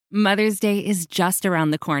Mother's Day is just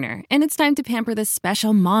around the corner, and it's time to pamper the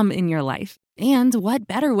special mom in your life. And what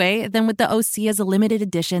better way than with the Osea's limited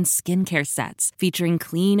edition skincare sets, featuring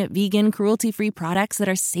clean, vegan, cruelty-free products that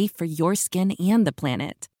are safe for your skin and the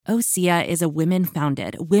planet. Osea is a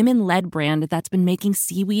women-founded, women-led brand that's been making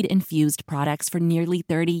seaweed-infused products for nearly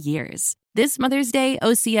 30 years. This Mother's Day,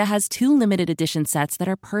 Osea has 2 limited edition sets that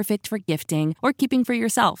are perfect for gifting or keeping for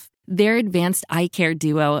yourself. Their advanced eye care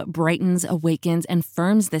duo brightens, awakens, and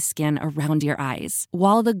firms the skin around your eyes,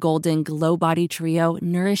 while the Golden Glow Body Trio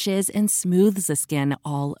nourishes and smooths the skin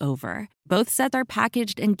all over. Both sets are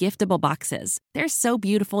packaged in giftable boxes. They're so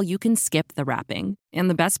beautiful you can skip the wrapping. And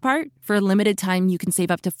the best part? For a limited time, you can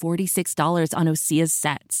save up to $46 on Osea's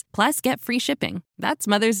sets. Plus, get free shipping. That's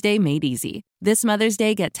Mother's Day made easy. This Mother's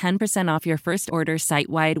Day, get 10% off your first order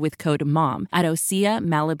site-wide with code MOM at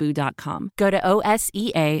OseaMalibu.com. Go to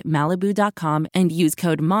OSEAMalibu.com and use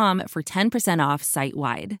code MOM for 10% off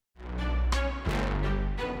site-wide.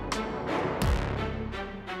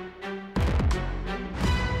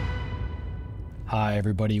 Hi,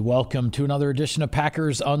 everybody. Welcome to another edition of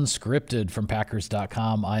Packers Unscripted from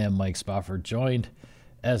Packers.com. I am Mike Spofford, joined,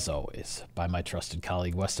 as always, by my trusted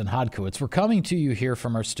colleague, Weston Hodkowitz. We're coming to you here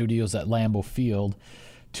from our studios at Lambeau Field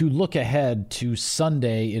to look ahead to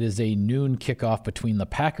Sunday. It is a noon kickoff between the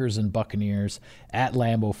Packers and Buccaneers at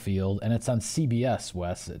Lambeau Field, and it's on CBS,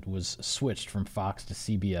 Wes. It was switched from Fox to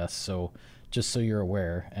CBS, so just so you're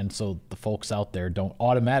aware, and so the folks out there don't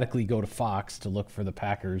automatically go to Fox to look for the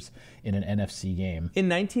Packers in an NFC game. In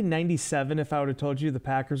 1997, if I would have told you the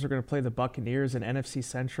Packers are going to play the Buccaneers in an NFC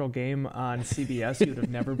Central game on CBS, you would have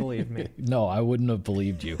never believed me. No, I wouldn't have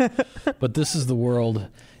believed you. But this is the world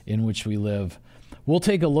in which we live. We'll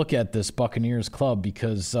take a look at this Buccaneers club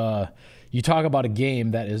because you talk about a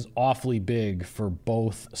game that is awfully big for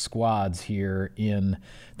both squads here in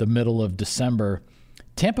the middle of December.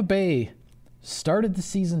 Tampa Bay started the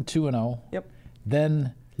season 2-0. Yep.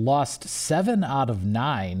 Then lost 7 out of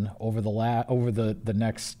 9 over the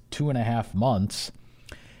next 2.5 months.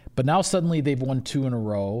 But now suddenly they've won 2 in a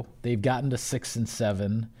row. They've gotten to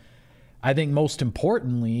 6-7. I think most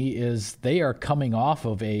importantly is they are coming off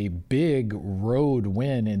of a big road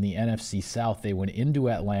win in the NFC South. They went into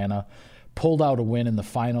Atlanta, pulled out a win in the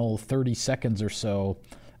final 30 seconds or so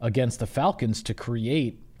against the Falcons to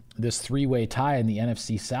create this 3-way tie in the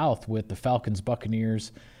NFC South with the Falcons,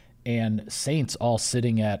 Buccaneers, and Saints all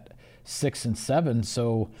sitting at 6-7.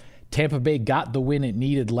 So Tampa Bay got the win it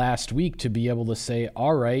needed last week to be able to say,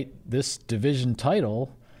 all right, this division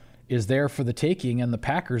title is there for the taking, and the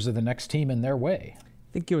Packers are the next team in their way.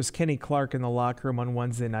 I think it was Kenny Clark in the locker room on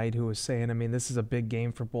Wednesday night who was saying, this is a big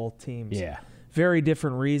game for both teams. Yeah. Very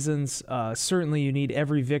different reasons. Certainly you need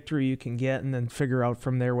every victory you can get and then figure out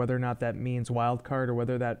from there whether or not that means wild card or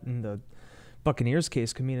whether that, in the Buccaneers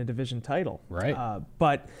case, could mean a division title. Right.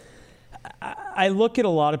 But I look at a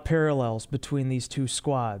lot of parallels between these two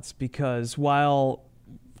squads because while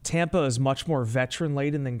Tampa is much more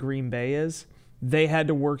veteran-laden than Green Bay is, they had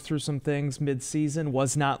to work through some things mid-season,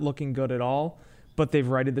 was not looking good at all, but they've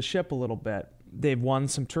righted the ship a little bit. They've won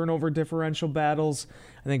some turnover differential battles.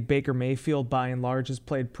 I think Baker Mayfield, by and large, has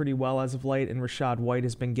played pretty well as of late, and Rachaad White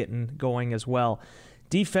has been getting going as well.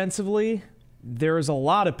 Defensively, there is a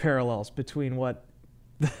lot of parallels between what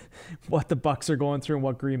the Bucs are going through and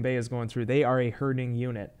what Green Bay is going through. They are a hurting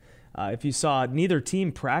unit. If you saw, neither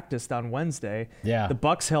team practiced on Wednesday. Yeah. The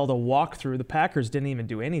Bucs held a walkthrough. The Packers didn't even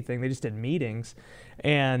do anything. They just did meetings.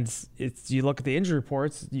 And you look at the injury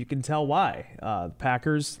reports, you can tell why.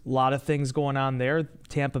 Packers, a lot of things going on there.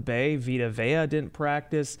 Tampa Bay, Vita Vea didn't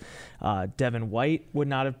practice. Devin White would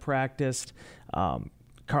not have practiced.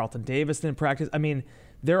 Carlton Davis didn't practice.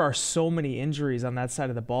 There are so many injuries on that side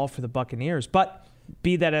of the ball for the Buccaneers. But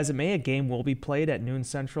be that as it may, a game will be played at noon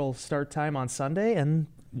Central start time on Sunday, and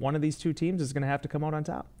one of these two teams is going to have to come out on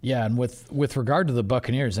top. Yeah, and with regard to the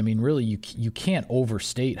Buccaneers, really you can't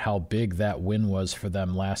overstate how big that win was for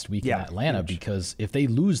them last week in Atlanta, huge. Because if they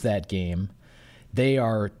lose that game, they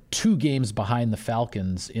are 2 games behind the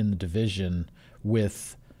Falcons in the division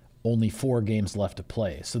with only 4 games left to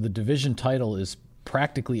play. So the division title is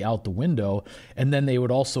practically out the window, and then they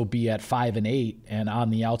would also be at 5-8 and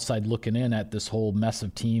on the outside looking in at this whole mess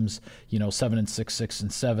of teams, 7-6,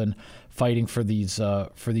 6-7, fighting for these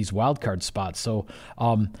wild card spots. So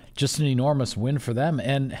just an enormous win for them,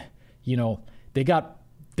 and they got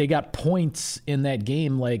points in that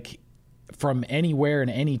game like from anywhere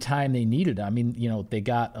and any time they needed. They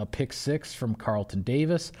got a pick 6 from Carlton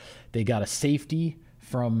Davis, they got a safety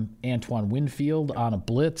from Antoine Winfield on a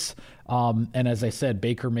blitz. And as I said,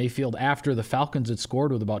 Baker Mayfield, after the Falcons had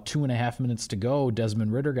scored with about 2.5 minutes to go,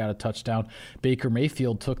 Desmond Ridder got a touchdown. Baker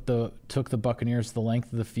Mayfield took the Buccaneers the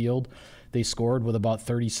length of the field. They scored with about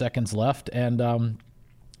 30 seconds left, and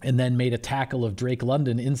then made a tackle of Drake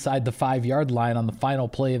London inside the 5-yard line on the final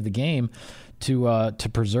play of the game to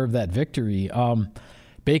preserve that victory.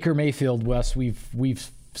 Baker Mayfield, Wes,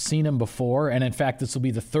 we've seen him before, and in fact, this will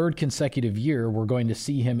be the third consecutive year we're going to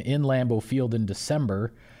see him in Lambeau Field in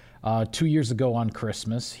December. 2 years ago on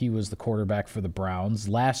Christmas, he was the quarterback for the Browns.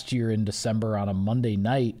 Last year in December on a Monday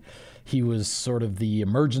night, he was sort of the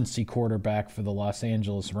emergency quarterback for the Los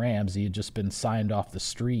Angeles Rams. He had just been signed off the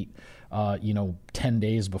street, 10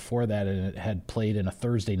 days before that, and had played in a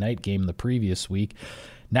Thursday night game the previous week.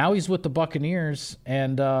 Now he's with the Buccaneers,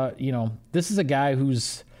 and this is a guy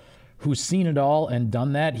who's seen it all and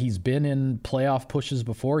done that. He's been in playoff pushes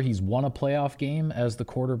before. He's won a playoff game as the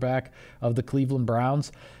quarterback of the Cleveland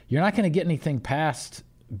Browns. You're not going to get anything past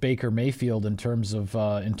Baker Mayfield in terms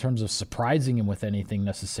of surprising him with anything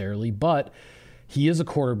necessarily, but he is a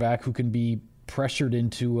quarterback who can be pressured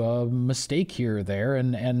into a mistake here or there,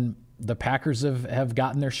 and the Packers have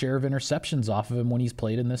gotten their share of interceptions off of him when he's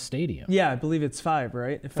played in this stadium. Yeah, I believe it's 5,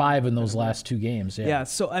 right? 5 in those last 2 games. Yeah.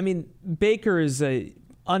 So I mean, Baker is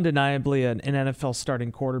undeniably an NFL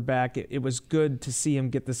starting quarterback. It was good to see him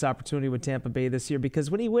get this opportunity with Tampa Bay this year, because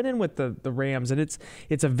when he went in with the Rams, and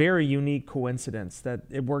it's a very unique coincidence that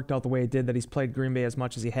it worked out the way it did, that he's played Green Bay as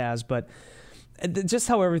much as he has, but just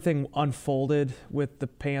how everything unfolded with the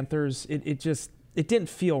Panthers, it didn't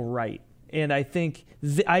feel right. And I think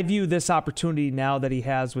I view this opportunity now that he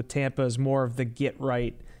has with Tampa as more of the get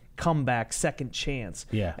right comeback, second chance.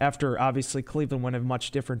 Yeah. After obviously Cleveland went a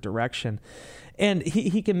much different direction. And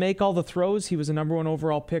he can make all the throws. He was a number 1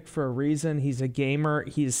 overall pick for a reason. He's a gamer.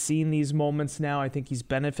 He's seen these moments now. I think he's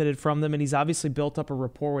benefited from them, and he's obviously built up a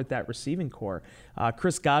rapport with that receiving core.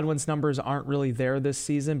 Chris Godwin's numbers aren't really there this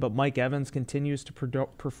season, but Mike Evans continues to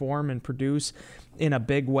perform and produce in a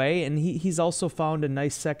big way, and he's also found a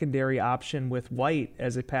nice secondary option with White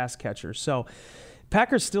as a pass catcher. So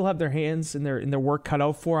Packers still have their hands in their work cut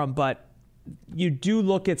out for them, but you do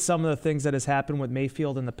look at some of the things that has happened with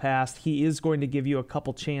Mayfield in the past. He is going to give you a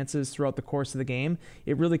couple chances throughout the course of the game.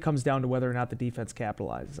 It really comes down to whether or not the defense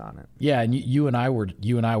capitalizes on it. Yeah, and you and I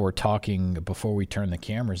were talking before we turned the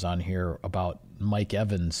cameras on here about Mike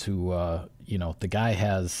Evans, who the guy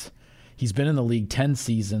he's been in the league 10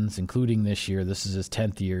 seasons, including this year. This is his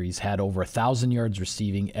 10th year. He's had over 1,000 yards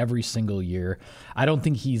receiving every single year. I don't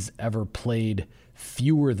think he's ever played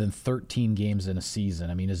fewer than 13 games in a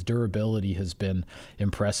season. I mean, his durability has been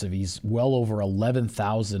impressive. He's well over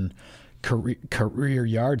 11,000 career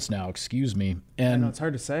yards now, And I know, it's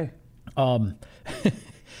hard to say. I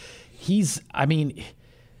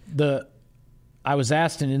was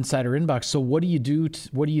asked in Insider Inbox, so what do you do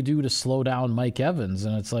to slow down Mike Evans?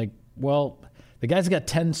 And it's like, well, the guy's got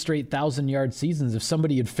 10 straight 1,000-yard seasons. If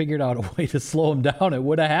somebody had figured out a way to slow him down, it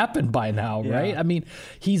would have happened by now, right? I mean,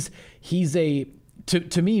 he's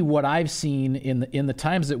to me, what I've seen in the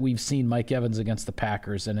times that we've seen Mike Evans against the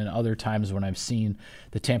Packers, and in other times when I've seen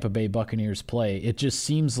the Tampa Bay Buccaneers play, it just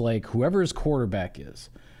seems like whoever his quarterback is,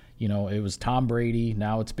 it was Tom Brady,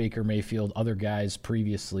 now it's Baker Mayfield, other guys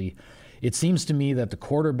previously. It seems to me that the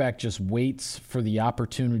quarterback just waits for the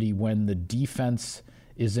opportunity when the defense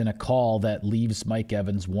is in a call that leaves Mike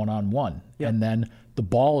Evans one-on-one. Yep. And then the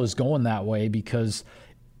ball is going that way because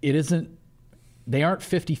they aren't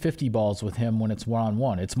 50-50 balls with him when it's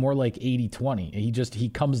one-on-one. It's more like 80-20. He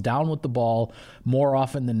comes down with the ball more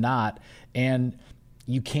often than not, and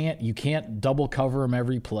you can't double cover him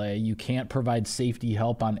every play. You can't provide safety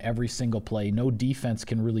help on every single play. No defense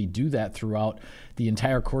can really do that throughout the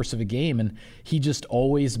entire course of a game, and he just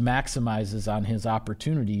always maximizes on his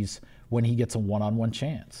opportunities when he gets a one-on-one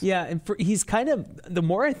chance. Yeah, and he's kind of, the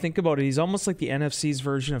more I think about it, he's almost like the NFC's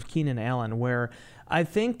version of Keenan Allen, where I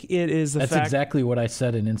think it is That's exactly what I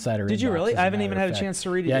said in Insider Inbox. Did you really? I haven't even had a chance to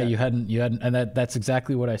read it yet. Yeah, you hadn't, and that's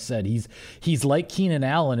exactly what I said. He's like Keenan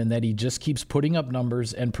Allen in that he just keeps putting up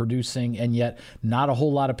numbers and producing, and yet not a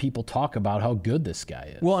whole lot of people talk about how good this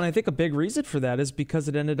guy is. Well, and I think a big reason for that is because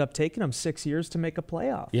it ended up taking him 6 years to make a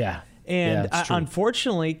playoff. Yeah. And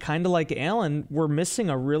unfortunately, kind of like Allen, we're missing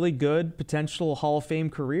a really good potential Hall of Fame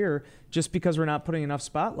career just because we're not putting enough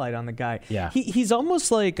spotlight on the guy. Yeah. He's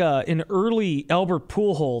almost like an early Albert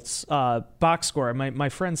Pujols box score. My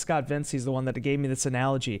friend Scott Vince, he's the one that gave me this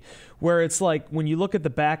analogy, where it's like when you look at the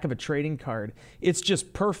back of a trading card, it's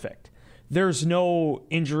just perfect. There's no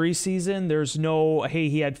injury season. There's no, hey,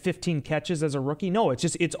 he had 15 catches as a rookie. No,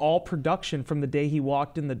 it's all production from the day he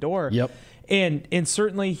walked in the door. Yep. And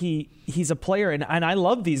certainly he's a player, and I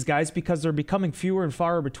love these guys because they're becoming fewer and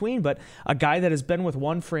far between, but a guy that has been with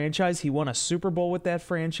one franchise, he won a Super Bowl with that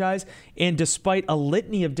franchise, and despite a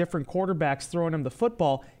litany of different quarterbacks throwing him the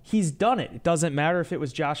football, he's done it. It doesn't matter if it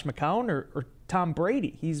was Josh McCown or Tom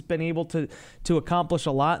Brady. He's been able to accomplish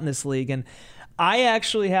a lot in this league, and I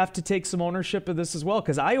actually have to take some ownership of this as well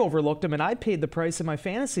because I overlooked him and I paid the price in my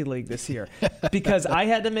fantasy league this year because I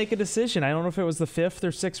had to make a decision. I don't know if it was the 5th or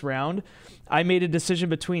 6th round. I made a decision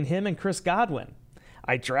between him and Chris Godwin.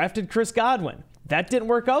 I drafted Chris Godwin. That didn't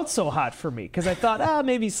work out so hot for me because I thought,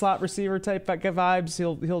 maybe slot receiver type vibes.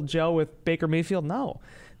 He'll gel with Baker Mayfield. No.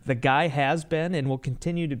 The guy has been and will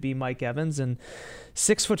continue to be Mike Evans, and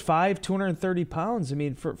 6'5", 230 pounds. I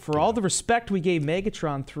mean, for all the respect we gave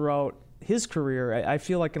Megatron throughout his career, I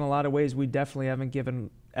feel like in a lot of ways we definitely haven't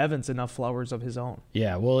given Evans enough flowers of his own.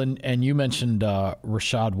 Yeah, well, and you mentioned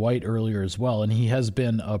Rachaad White earlier as well, and he has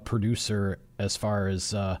been a producer as far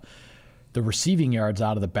as the receiving yards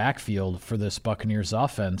out of the backfield for this Buccaneers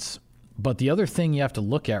offense. But the other thing you have to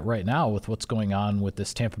look at right now with what's going on with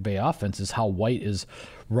this Tampa Bay offense is how White is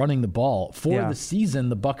running the ball. For the season,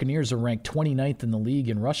 the Buccaneers are ranked 29th in the league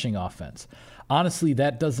in rushing offense. Honestly,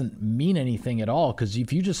 that doesn't mean anything at all because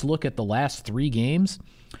if you just look at the last 3 games,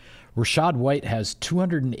 Rachaad White has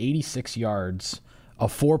 286 yards, a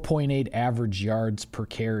 4.8 average yards per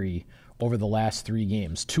carry over the last 3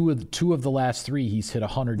 games. Two of the last 3, he's hit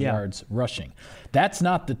 100 yards rushing. That's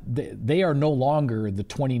not they are no longer the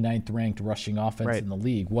 29th ranked rushing offense in the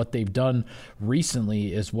league. What they've done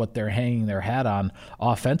recently is what they're hanging their hat on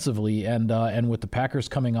offensively, and with the Packers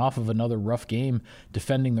coming off of another rough game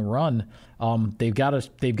defending the run, they've got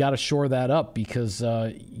to shore that up because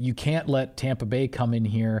you can't let Tampa Bay come in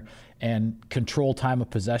here and control time of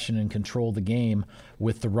possession and control the game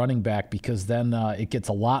with the running back because then it gets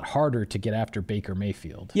a lot harder to get after Baker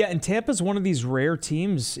Mayfield. Yeah, and Tampa's one of these rare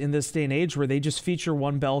teams in this day and age where they just feature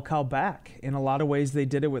one bell cow back. In a lot of ways, they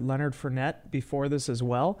did it with Leonard Fournette before this as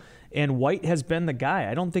well, and White has been the guy.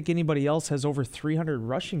 I don't think anybody else has over 300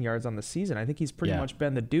 rushing yards on the season. I think he's pretty much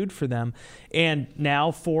been the dude for them, and now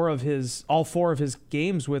all 4 of his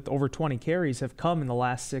games with over 20 carries have come in the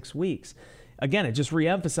last 6 weeks. Again, it just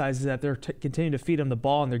reemphasizes that they're continuing to feed him the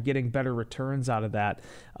ball and they're getting better returns out of that.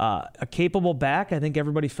 A capable back, I think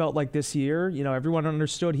everybody felt like this year, everyone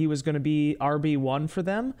understood he was going to be RB1 for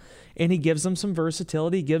them, and he gives them some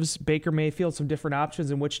versatility, gives Baker Mayfield some different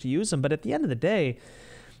options in which to use him. But at the end of the day,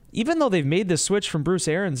 even though they've made this switch from Bruce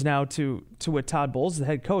Arians now to with Todd Bowles, the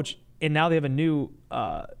head coach, and now they have a new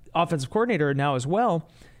offensive coordinator now as well,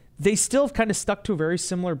 they still have kind of stuck to a very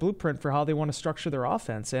similar blueprint for how they want to structure their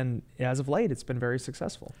offense. And as of late, it's been very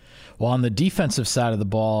successful. Well, on the defensive side of the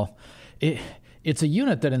ball, it's a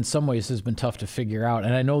unit that in some ways has been tough to figure out.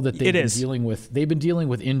 And I know that they've been dealing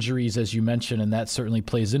with injuries, as you mentioned, and that certainly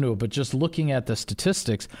plays into it. But just looking at the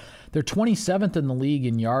statistics, they're 27th in the league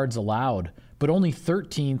in yards allowed, but only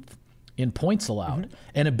 13th in points allowed. Mm-hmm.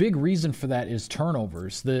 And a big reason for that is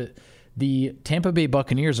turnovers. The Tampa Bay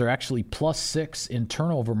Buccaneers are actually +6 in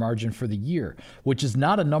turnover margin for the year, which is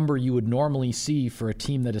not a number you would normally see for a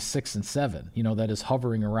team that is 6-7, that is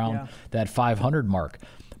hovering around that 500 mark.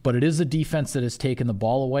 But it is a defense that has taken the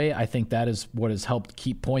ball away. I think that is what has helped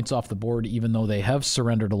keep points off the board, even though they have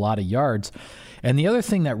surrendered a lot of yards. And the other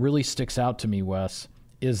thing that really sticks out to me, Wes,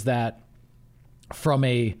 is that from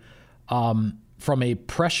a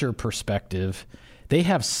pressure perspective, they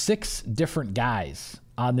have 6 different guys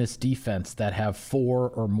on this defense that have 4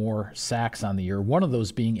 or more sacks on the year. One of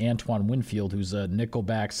those being Antoine Winfield, who's a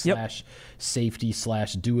nickelback / safety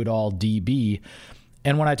 / do-it-all DB.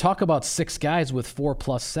 And when I talk about 6 guys with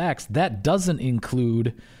 4+ sacks, that doesn't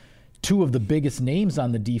include 2 of the biggest names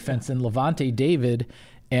on the defense in Levante David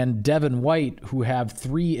and Devin White, who have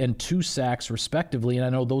 3 and 2 sacks respectively. And I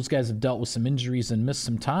know those guys have dealt with some injuries and missed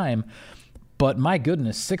some time. But my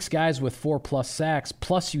goodness, 6 guys with 4+ sacks,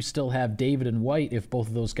 plus you still have David and White if both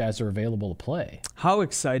of those guys are available to play. How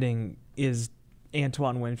exciting is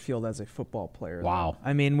Antoine Winfield as a football player? Wow.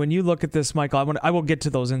 I mean, when you look at this, Michael, I will get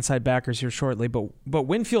to those inside backers here shortly, but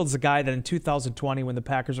Winfield's the guy that in 2020, when the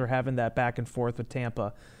Packers are having that back and forth with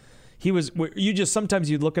Tampa, sometimes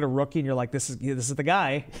you look at a rookie and you're like, this is the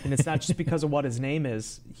guy, and it's not just because of what his name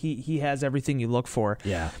is. He has everything you look for.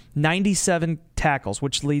 Yeah. 97 tackles,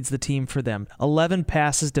 which leads the team for them. 11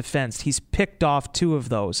 passes defensed. He's picked off 2 of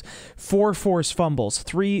those. 4 forced fumbles,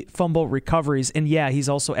 3 fumble recoveries, and yeah, he's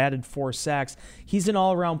also added 4 sacks. He's an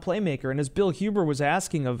all-around playmaker, and as Bill Huber was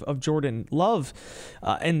asking of Jordan Love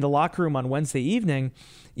in the locker room on Wednesday evening,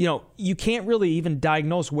 you can't really even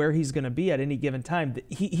diagnose where he's going to be at any given time.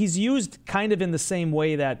 He's used kind of in the same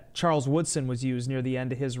way that Charles Woodson was used near the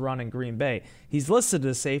end of his run in Green Bay. He's listed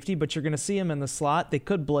as safety, but you're going to see him in the slot. They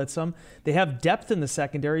could blitz him. They have depth in the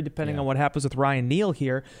secondary, depending on what happens with Ryan Neal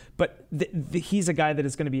here, but he's a guy that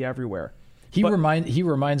is going to be everywhere. He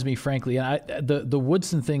reminds me, frankly, and the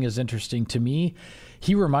Woodson thing is interesting to me.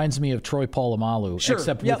 He reminds me of Troy Polamalu,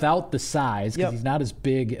 except without the size, because he's not as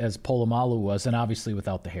big as Polamalu was, and obviously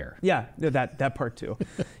without the hair. Yeah, that part too.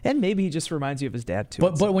 And maybe he just reminds you of his dad too.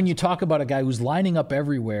 But when you talk about a guy who's lining up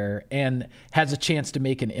everywhere and has a chance to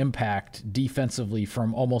make an impact defensively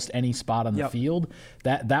from almost any spot on the field,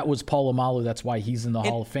 that was Polamalu. That's why he's in the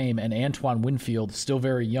Hall of Fame. And Antoine Winfield, still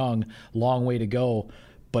very young, long way to go.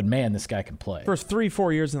 But, man, this guy can play. For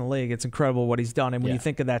 3-4 years in the league, it's incredible what he's done. And when you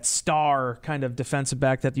think of that star kind of defensive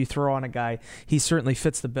back that you throw on a guy, he certainly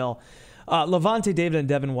fits the bill. Levante David and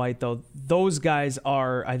Devin White, though, those guys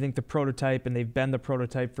are, I think, the prototype, and they've been the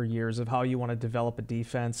prototype for years of how you want to develop a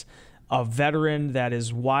defense. A veteran that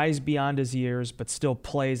is wise beyond his years but still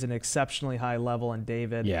plays at an exceptionally high level in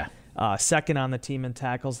David. Yeah. Second on the team in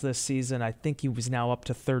tackles this season. I think he was now up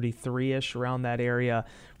to 33-ish, around that area.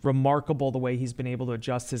 Remarkable the way he's been able to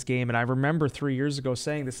adjust his game. And I remember 3 years ago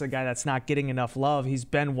saying this is a guy that's not getting enough love. He's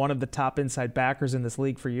been one of the top inside backers in this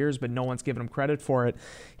league for years, but no one's given him credit for it.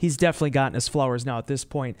 He's definitely gotten his flowers now at this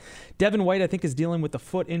point. Devin White, I think, is dealing with a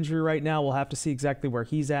foot injury right now. We'll have to see exactly where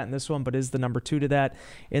he's at in this one, but is the number 2 to that.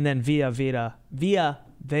 And then Villa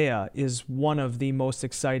Vea is one of the most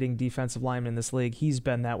exciting defensive linemen in this league. He's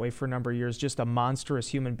been that way for a number of years, just a monstrous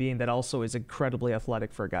human being that also is incredibly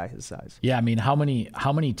athletic for a guy his size. Yeah, I mean, how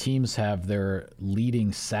many teams have their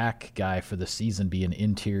leading sack guy for the season be an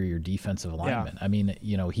interior defensive lineman? I mean,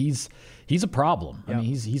 he's a problem. I mean,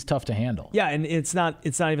 he's tough to handle. Yeah, and it's not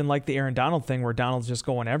even like the Aaron Donald thing where Donald's just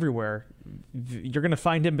going everywhere. You're going to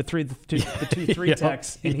find him between the 2-3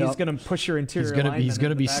 techs, and he's going to push your interior lineman. He's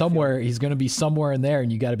going to be somewhere. He's going to be somewhere in there,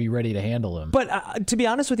 and you got to be ready to handle him. But to be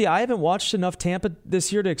honest with you, I haven't watched enough Tampa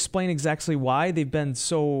this year to explain exactly why they've been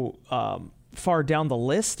so far down the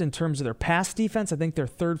list in terms of their pass defense. I think they're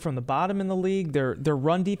 3rd from the bottom in the league. Their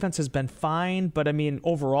run defense has been fine, but I mean,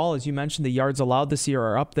 overall, as you mentioned, the yards allowed this year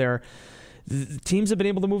are up there. The teams have been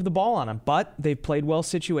able to move the ball on them, but they've played well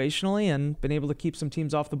situationally and been able to keep some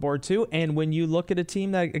teams off the board too. And when you look at a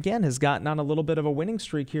team that, again, has gotten on a little bit of a winning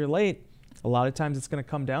streak here late, a lot of times it's going to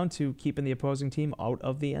come down to keeping the opposing team out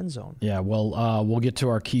of the end zone. Yeah, well, we'll get to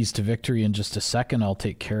our keys to victory in just a second. I'll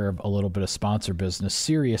take care of a little bit of sponsor business.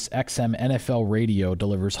 Sirius XM NFL Radio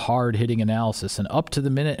delivers hard-hitting analysis and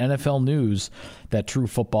up-to-the-minute NFL news that true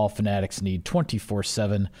football fanatics need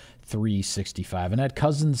 24/7, 365. And at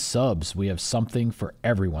Cousins Subs, we have something for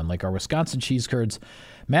everyone, like our Wisconsin cheese curds,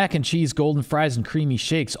 mac and cheese, golden fries, and creamy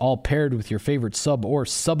shakes, all paired with your favorite sub or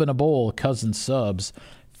sub in a bowl. Cousins Subs,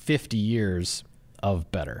 50 years of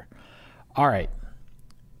better. All right,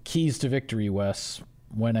 keys to victory, Wes.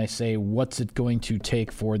 When I say what's it going to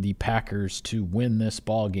take for the Packers to win this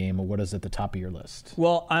ball game, what is at the top of your list?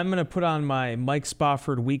 Well, I'm going to put on my Mike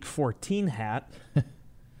Spofford Week 14 hat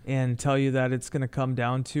and tell you that it's going to come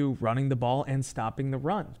down to running the ball and stopping the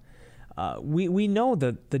run. We know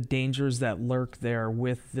the dangers that lurk there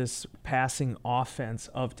with this passing offense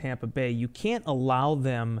of Tampa Bay. You can't allow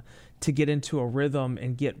them to get into a rhythm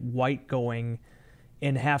and get White going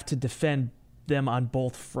and have to defend them on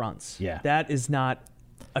both fronts. Yeah. That is not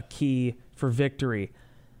a key for victory.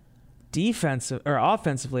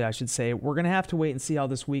 Offensively, I should say, we're going to have to wait and see how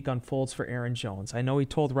this week unfolds for Aaron Jones. I know he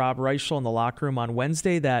told Rob Reichel in the locker room on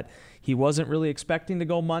Wednesday that he wasn't really expecting to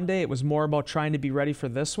go Monday. It was more about trying to be ready for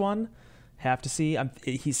this one. Have to see.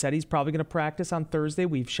 He said he's probably going to practice on Thursday.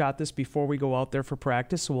 We've shot this before we go out there for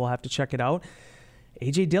practice, so we'll have to check it out.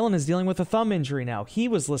 A.J. Dillon is dealing with a thumb injury now. He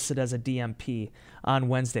was listed as a DMP on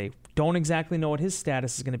Wednesday. Don't exactly know what his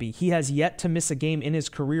status is going to be. He has yet to miss a game in his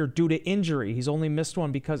career due to injury. He's only missed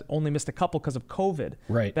a couple because of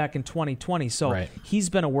COVID back in 2020. So he's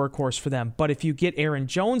been a workhorse for them. But if you get Aaron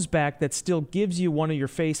Jones back, that still gives you one of your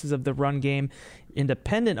faces of the run game,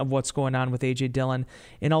 independent of what's going on with A.J. Dillon.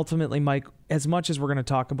 And ultimately, Mike, as much as we're going to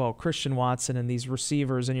talk about Christian Watson and these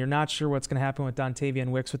receivers, and you're not sure what's going to happen with Dontavian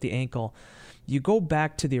Wicks with the ankle, you go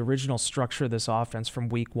back to the original structure of this offense from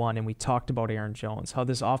week one, and we talked about Aaron Jones, how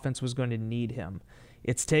this offense was going to need him.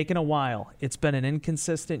 It's taken a while. It's been an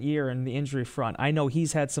inconsistent year in the injury front. I know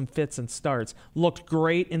he's had some fits and starts. Looked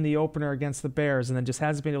great in the opener against the Bears and then just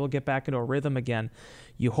hasn't been able to get back into a rhythm again.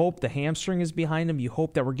 You hope the hamstring is behind him. You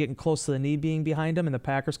hope that we're getting close to the knee being behind him and the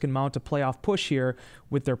Packers can mount a playoff push here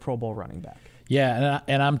with their Pro Bowl running back. Yeah,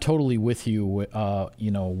 and I'm totally with you,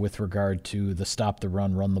 with regard to the stop the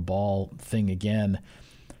run, run the ball thing again.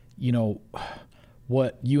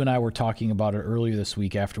 What you and I were talking about it earlier this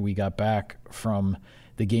week after we got back from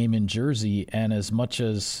the game in Jersey, and as much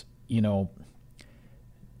as,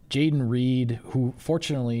 Jayden Reed, who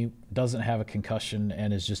fortunately doesn't have a concussion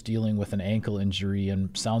and is just dealing with an ankle injury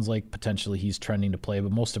and sounds like potentially he's trending to play,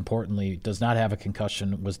 but most importantly, does not have a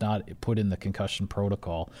concussion, was not put in the concussion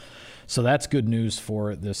protocol. So that's good news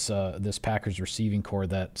for this Packers receiving core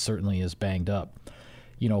that certainly is banged up.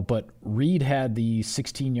 But Reed had the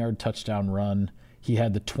 16-yard touchdown run. He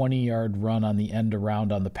had the 20-yard run on the end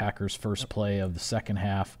around on the Packers' first play of the second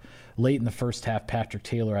half. Late in the first half, Patrick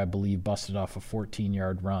Taylor, I believe, busted off a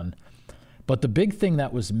 14-yard run. But the big thing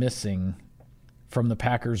that was missing from the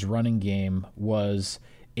Packers' running game was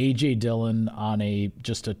A.J. Dillon on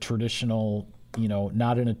just a traditional,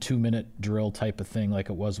 not in a 2-minute drill type of thing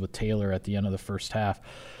like it was with Taylor at the end of the first half,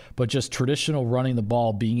 but just traditional running the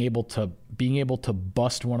ball, being able to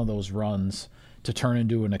bust one of those runs to turn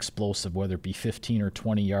into an explosive, whether it be 15 or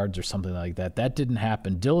 20 yards or something like that. That didn't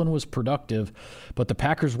happen. Dillon was productive, but the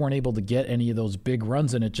Packers weren't able to get any of those big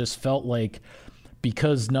runs, and it just felt like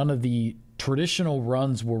because none of the traditional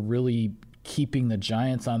runs were really keeping the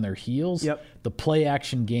Giants on their heels, the play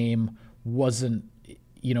action game wasn't,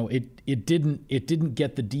 it didn't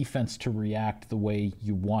get the defense to react the way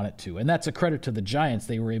you want it to. And that's a credit to the Giants.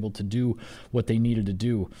 They were able to do what they needed to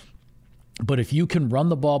do. But if you can run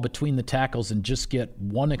the ball between the tackles and just get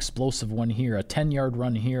one explosive one here, a 10-yard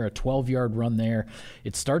run here, a 12-yard run there,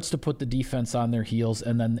 it starts to put the defense on their heels.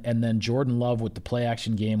 And then Jordan Love with the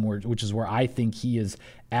play-action game, which is where I think he is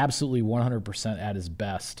absolutely 100% at his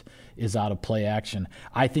best, is out of play action.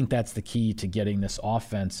 I think that's the key to getting this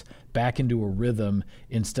offense back into a rhythm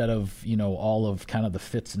instead of, all of kind of the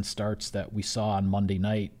fits and starts that we saw on Monday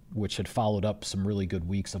night, which had followed up some really good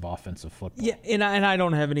weeks of offensive football. Yeah, and I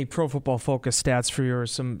don't have any Pro Football Focus stats for you or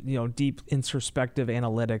some deep introspective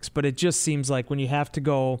analytics, but it just seems like when you have to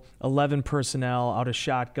go 11 personnel out of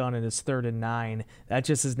shotgun and it's 3rd and 9, that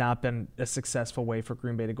just has not been a successful way for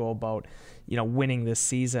Green Bay to go about winning this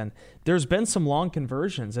season. There's been some long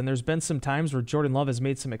conversions, and there's been some times where Jordan Love has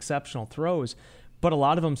made some exceptional throws, but a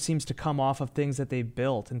lot of them seems to come off of things that they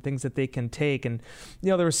built and things that they can take. And,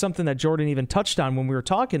 there was something that Jordan even touched on when we were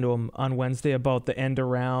talking to him on Wednesday about the end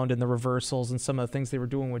around and the reversals and some of the things they were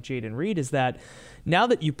doing with Jayden Reed, is that now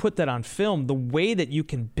that you put that on film, the way that you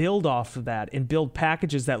can build off of that and build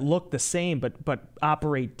packages that look the same but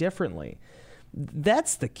operate differently,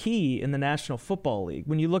 that's the key in the National Football League.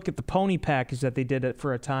 When you look at the pony package that they did it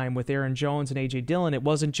for a time with Aaron Jones and A.J. Dillon, it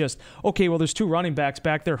wasn't just, okay, well, there's 2 running backs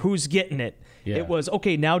back there. Who's getting it? Yeah. It was,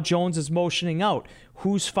 okay, now Jones is motioning out.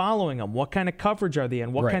 Who's following him? What kind of coverage are they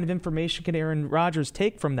in? What kind of information can Aaron Rodgers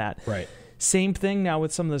take from that? Right. Same thing now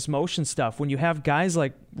with some of this motion stuff. When you have guys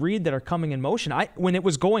like Reed that are coming in motion, when it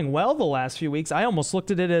was going well the last few weeks, I almost looked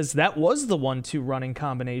at it as that was the 1-2 running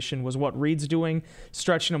combination, was what Reed's doing,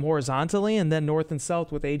 stretching them horizontally, and then north and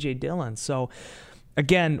south with A.J. Dillon. So,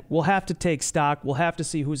 again, we'll have to take stock. We'll have to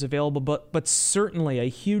see who's available, but certainly a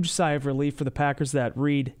huge sigh of relief for the Packers that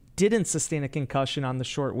Reed didn't sustain a concussion on the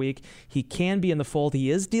short week. He can be in the fold. He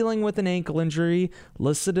is dealing with an ankle injury,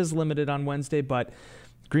 listed as limited on Wednesday, but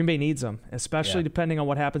Green Bay needs him, especially depending on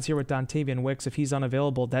what happens here with Dontavian Wicks. If he's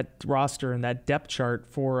unavailable, that roster and that depth chart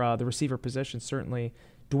for the receiver position certainly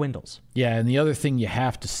dwindles. Yeah, and the other thing you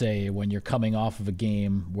have to say when you're coming off of a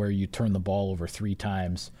game where you turn the ball over 3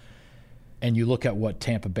 times and you look at what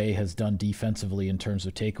Tampa Bay has done defensively in terms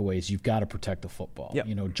of takeaways, you've got to protect the football.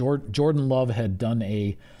 Yep. Jordan Love had done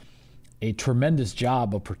a tremendous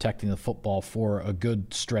job of protecting the football for a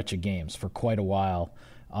good stretch of games for quite a while.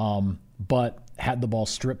 But had the ball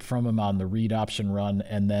stripped from him on the read option run,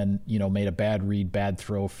 and then made a bad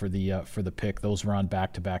throw for the pick. Those were on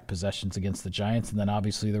back-to-back possessions against the Giants, and then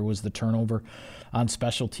obviously there was the turnover on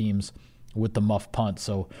special teams with the muff punt.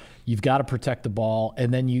 So you've got to protect the ball,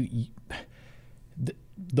 and then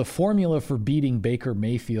the formula for beating Baker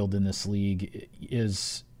Mayfield in this league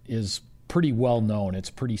is pretty well known. It's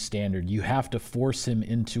pretty standard. You have to force him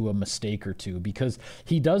into a mistake or two because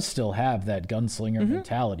he does still have that gunslinger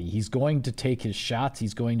mentality. He's going to take his shots.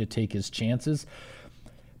 He's going to take his chances.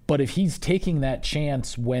 But if he's taking that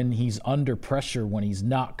chance when he's under pressure, when he's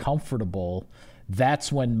not comfortable, that's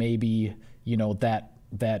when maybe,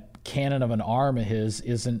 that cannon of an arm of his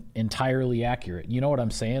isn't entirely accurate. You know what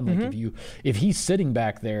I'm saying? Like if he's sitting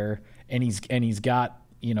back there and he's got,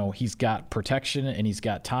 you know, he's got protection and he's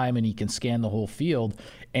got time and he can scan the whole field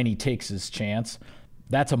and he takes his chance,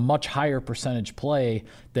 that's a much higher percentage play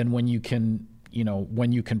than when you can, you know,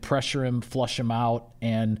 when you can pressure him, flush him out,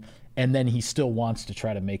 and then he still wants to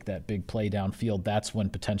try to make that big play downfield. That's when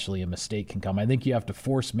potentially a mistake can come. I think you have to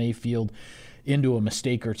force Mayfield into a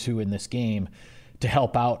mistake or two in this game to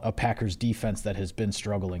help out a Packers defense that has been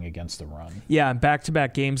struggling against the run. Yeah,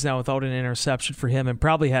 back-to-back games now without an interception for him, and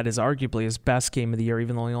probably had arguably his best game of the year,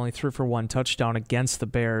 even though he only threw for one touchdown against the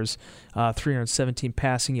Bears, 317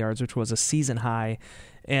 passing yards, which was a season high.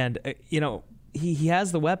 And, you know, he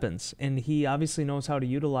has the weapons, and he obviously knows how to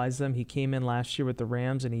utilize them. He came in last year with the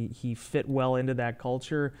Rams, and he fit well into that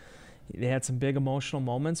culture. They had some big emotional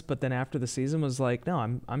moments, but then after the season was like,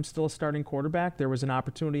 no, I'm still a starting quarterback. There was an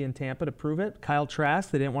opportunity in Tampa to prove it. Kyle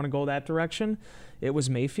Trask, they didn't want to go that direction. It was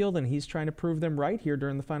Mayfield, and he's trying to prove them right here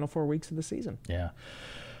during the final 4 weeks of the season. Yeah.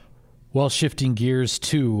 Well, shifting gears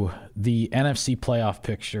to the NFC playoff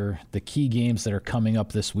picture, the key games that are coming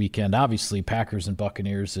up this weekend. Obviously, Packers and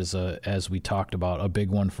Buccaneers is, as we talked about, a big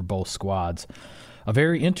one for both squads. A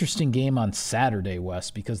very interesting game on Saturday,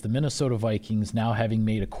 Wes, because the Minnesota Vikings, now having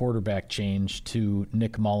made a quarterback change to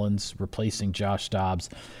Nick Mullins, replacing Josh Dobbs,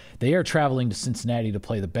 they are traveling to Cincinnati to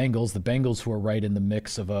play the Bengals who are right in the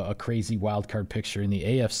mix of a crazy wild card picture in the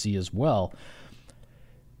AFC as well.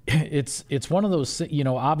 It's one of those, you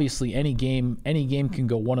know, obviously any game can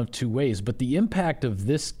go one of two ways, but the impact of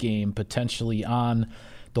this game potentially on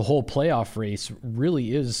the whole playoff race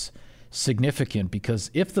really is significant,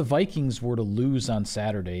 because if the Vikings were to lose on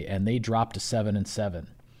Saturday and they drop to 7-7,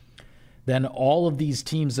 then all of these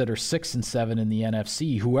teams that are 6-7 in the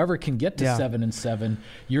NFC, whoever can get to 7-7,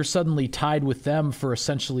 you're suddenly tied with them for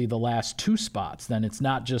essentially the last two spots. Then it's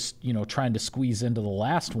not just, you know, trying to squeeze into the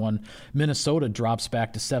last one. Minnesota drops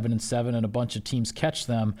back to 7-7 and a bunch of teams catch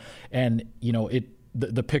them, and, you know,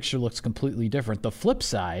 the picture looks completely different. The flip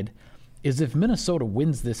side is if Minnesota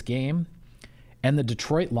wins this game and the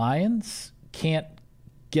Detroit Lions can't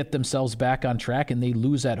get themselves back on track and they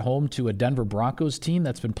lose at home to a Denver Broncos team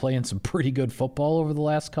that's been playing some pretty good football over the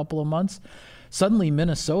last couple of months, suddenly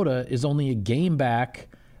Minnesota is only a game back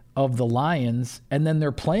of the Lions, and then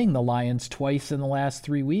they're playing the Lions twice in the last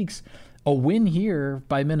 3 weeks. A win here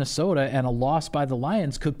by Minnesota and a loss by the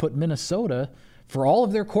Lions could put Minnesota, for all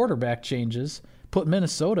of their quarterback changes, put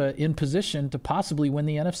Minnesota in position to possibly win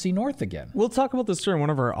the NFC North again. We'll talk about this during one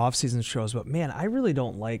of our off-season shows, but man, I really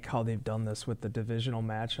don't like how they've done this with the divisional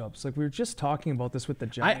matchups. Like we were just talking about this with the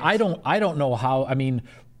Giants. I don't know how. I mean,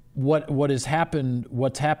 what's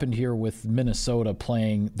happened here with Minnesota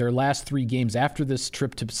playing their last three games after this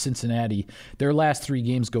trip to Cincinnati, their last three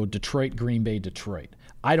games go Detroit, Green Bay, Detroit.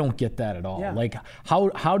 I don't get that at all. Yeah. Like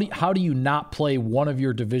how do you not play one of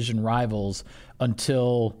your division rivals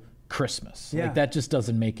until Christmas? Yeah. Like that just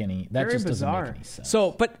doesn't make any doesn't make any sense.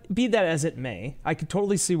 So, but be that as it may, I could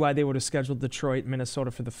totally see why they would have scheduled Detroit, Minnesota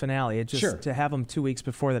for the finale. It just to have them 2 weeks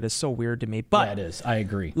before that is so weird to me. But yeah, it is. I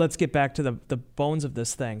agree. Let's get back to the bones of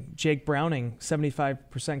this thing. Jake Browning,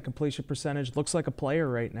 75% completion percentage, looks like a player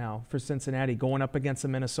right now for Cincinnati, going up against a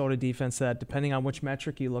Minnesota defense that, depending on which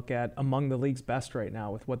metric you look at, among the league's best right now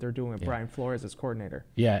with what they're doing with Brian Flores as coordinator.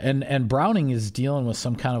 Yeah, and Browning is dealing with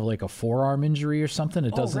some kind of like a forearm injury or something.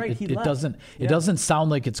 It doesn't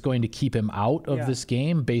sound like it's going to keep him out of this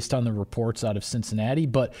game based on the reports out of Cincinnati,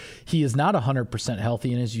 but he is not 100%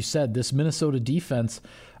 healthy. And as you said, this Minnesota defense,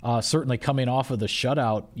 certainly coming off of the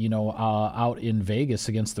shutout, out in Vegas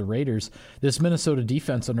against the Raiders, this Minnesota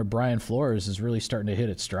defense under Brian Flores is really starting to hit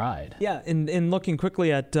its stride. Yeah, and looking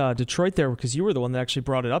quickly at Detroit there, because you were the one that actually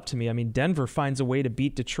brought it up to me. I mean, Denver finds a way to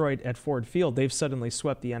beat Detroit at Ford Field. They've suddenly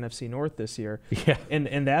swept the NFC North this year. Yeah.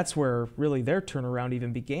 And that's where really their turnaround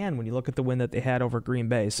even began when you look at the win that they had over Green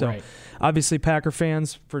Bay. So obviously Packer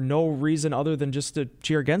fans, for no reason other than just to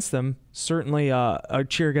cheer against them, certainly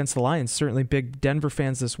cheer against the Lions, certainly big Denver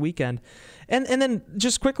fans this weekend. And then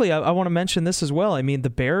just quickly, I want to mention this as well. I mean, the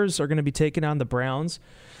Bears are going to be taking on the Browns.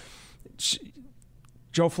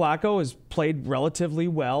 Joe Flacco has played relatively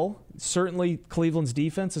well. Certainly Cleveland's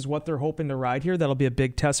defense is what they're hoping to ride here. That'll be a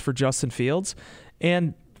big test for Justin Fields.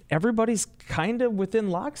 And everybody's kind of within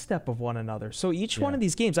lockstep of one another. So each one of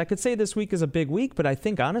these games, I could say this week is a big week, but I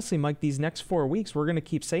think honestly, Mike, these next 4 weeks, we're going to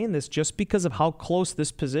keep saying this just because of how close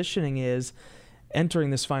this positioning is entering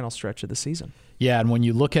this final stretch of the season. Yeah, and when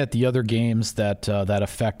you look at the other games that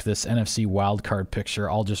affect this NFC wildcard picture,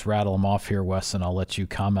 I'll just rattle them off here, Wes, and I'll let you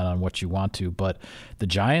comment on what you want to. But the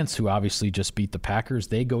Giants, who obviously just beat the Packers,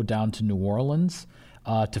 they go down to New Orleans.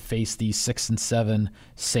 to face the 6-7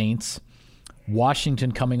 Saints.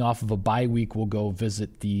 Washington, coming off of a bye week, will go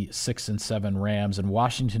visit the 6-7 Rams, and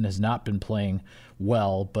Washington has not been playing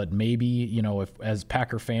well, but maybe, if as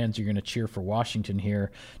Packer fans you're going to cheer for Washington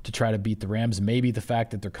here to try to beat the Rams. Maybe the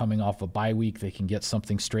fact that they're coming off a bye week, they can get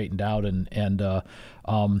something straightened out and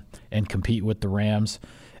compete with the Rams.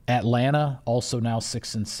 Atlanta, also now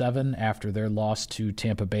 6-7 after their loss to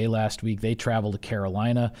Tampa Bay last week. They travel to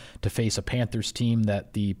Carolina to face a Panthers team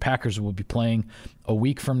that the Packers will be playing a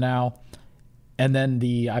week from now. And then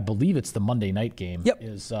I believe it's the Monday night game,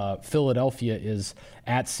 is Philadelphia is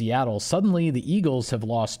at Seattle. Suddenly the Eagles have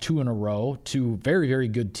lost 2 in a row to very, very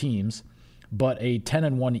good teams, but a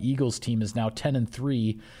 10-1 Eagles team is now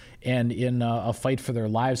 10-3 and in a fight for their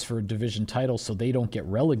lives for a division title, so they don't get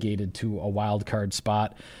relegated to a wild card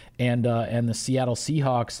spot. And the Seattle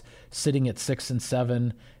Seahawks sitting at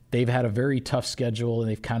 6-7. They've had a very tough schedule,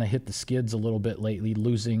 and they've kind of hit the skids a little bit lately,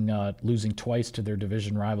 losing twice to their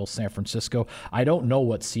division rival, San Francisco. I don't know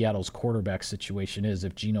what Seattle's quarterback situation is,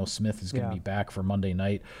 if Geno Smith is going to be back for Monday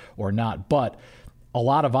night or not. But a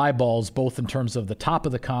lot of eyeballs, both in terms of the top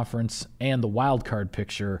of the conference and the wild card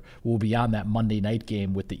picture, will be on that Monday night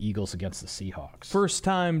game with the Eagles against the Seahawks. First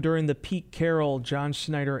time during the Pete Carroll, John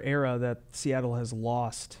Schneider era that Seattle has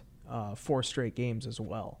lost 4 straight games as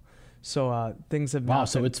well. So things have not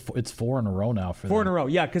so it's 4 in a row now for them. 4 in a row,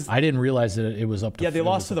 yeah. Because I didn't realize that it was up to. Yeah, they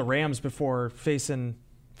lost to the Rams before facing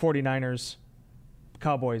 49ers,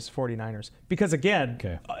 Cowboys, 49ers. Because again,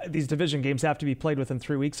 these division games have to be played within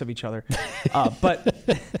 3 weeks of each other. But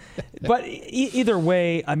either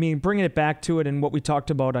way, I mean, bringing it back to it, and what we talked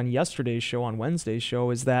about on yesterday's show, on Wednesday's show,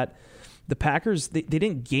 is that the Packers they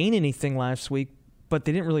didn't gain anything last week, but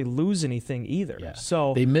they didn't really lose anything either. Yeah.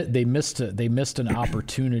 So they missed an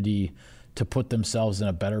opportunity to put themselves in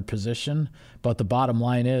a better position. But the bottom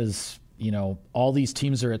line is, all these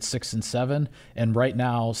teams are at 6-7, and right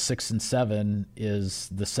now 6-7 is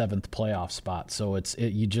the 7th playoff spot. So it's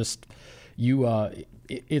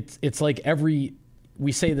like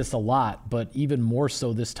we say this a lot, but even more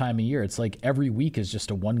so this time of year, it's like every week is just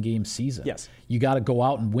a 1-game season. Yes. You got to go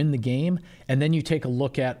out and win the game, and then you take a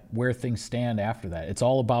look at where things stand after that. It's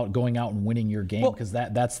all about going out and winning your game, because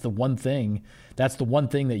that's the one thing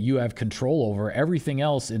that you have control over. Everything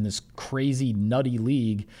else in this crazy, nutty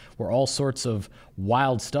league where all sorts of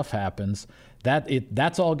wild stuff happens,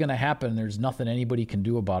 that's all going to happen. There's nothing anybody can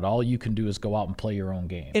do about it. All you can do is go out and play your own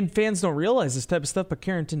game. And fans don't realize this type of stuff, but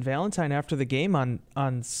Carrington Valentine after the game on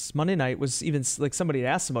Monday night was even like, somebody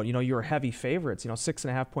asked him about, you were heavy favorites,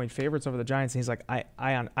 6.5-point favorites over the Giants. And he's like,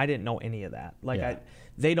 I didn't know any of that.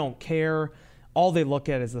 They don't care. All they look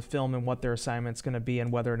at is the film and what their assignment's going to be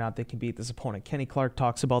and whether or not they can beat this opponent. Kenny Clark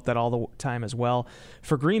talks about that all the time as well.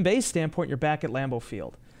 For Green Bay's standpoint, you're back at Lambeau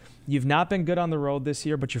Field. You've not been good on the road this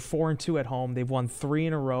year, but you're 4-2 at home. They've won 3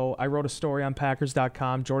 in a row. I wrote a story on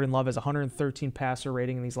Packers.com. Jordan Love has 113 passer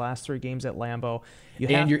rating in these last 3 games at Lambeau.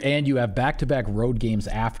 You have back-to-back road games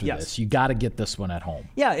after this. You got to get this one at home.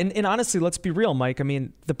 Yeah, and honestly, let's be real, Mike. I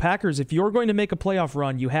mean, the Packers, if you're going to make a playoff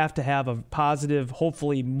run, you have to have a positive,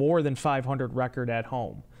 hopefully more than 500 record at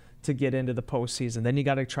home to get into the postseason. Then you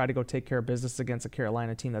got to try to go take care of business against a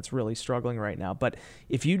Carolina team that's really struggling right now. But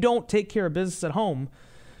if you don't take care of business at home,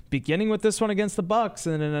 beginning with this one against the Bucs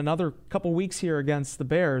and in another couple weeks here against the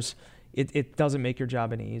Bears, it doesn't make your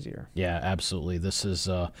job any easier. Yeah, absolutely. This is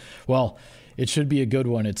it should be a good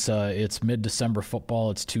one. It's mid-December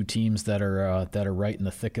football. It's 2 teams that are right in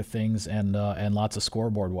the thick of things, and lots of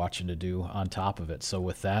scoreboard watching to do on top of it. So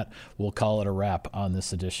with that, we'll call it a wrap on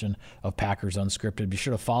this edition of Packers Unscripted. Be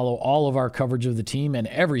sure to follow all of our coverage of the team and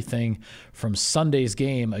everything from Sunday's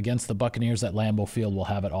game against the Buccaneers at Lambeau Field. We'll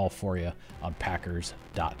have it all for you on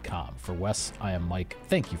Packers.com. For Wes, I am Mike.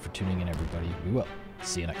 Thank you for tuning in, everybody. We will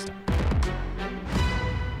see you next time.